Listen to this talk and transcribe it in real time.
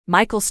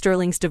Michael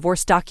Sterling's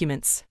divorce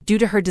documents. Due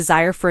to her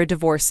desire for a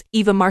divorce,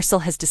 Eva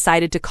Marcille has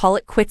decided to call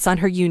it quits on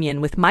her union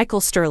with Michael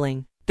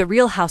Sterling. The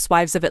Real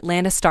Housewives of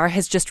Atlanta star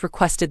has just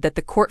requested that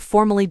the court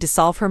formally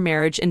dissolve her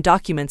marriage in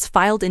documents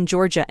filed in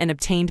Georgia and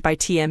obtained by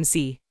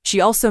TMZ.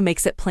 She also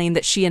makes it plain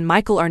that she and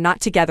Michael are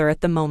not together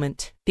at the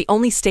moment. The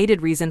only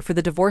stated reason for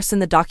the divorce in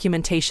the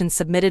documentation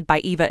submitted by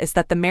Eva is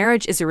that the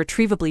marriage is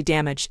irretrievably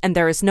damaged and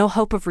there is no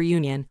hope of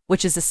reunion,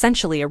 which is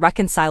essentially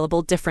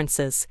irreconcilable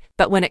differences.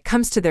 But when it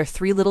comes to their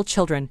 3 little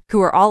children,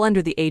 who are all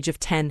under the age of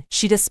 10,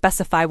 she does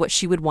specify what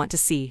she would want to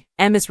see.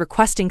 M is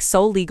requesting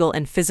sole legal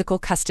and physical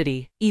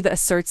custody. Eva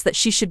asserts that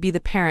she should be the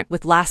parent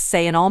with last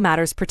say in all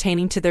matters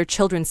pertaining to their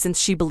children since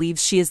she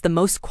believes she is the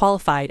most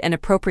qualified and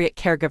appropriate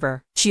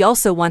caregiver. She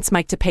also wants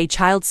Mike to pay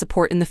child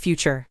support in the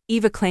future.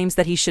 Eva claims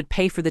that he should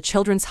pay for the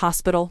children's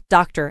hospital,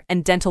 doctor,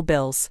 and dental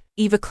bills.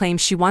 Eva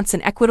claims she wants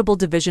an equitable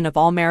division of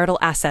all marital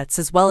assets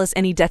as well as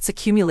any debts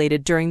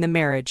accumulated during the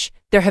marriage.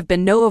 There have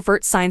been no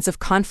overt signs of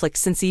conflict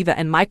since Eva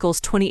and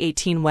Michael's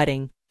 2018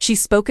 wedding.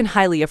 She's spoken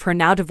highly of her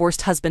now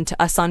divorced husband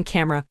to us on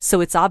camera,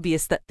 so it's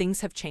obvious that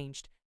things have changed.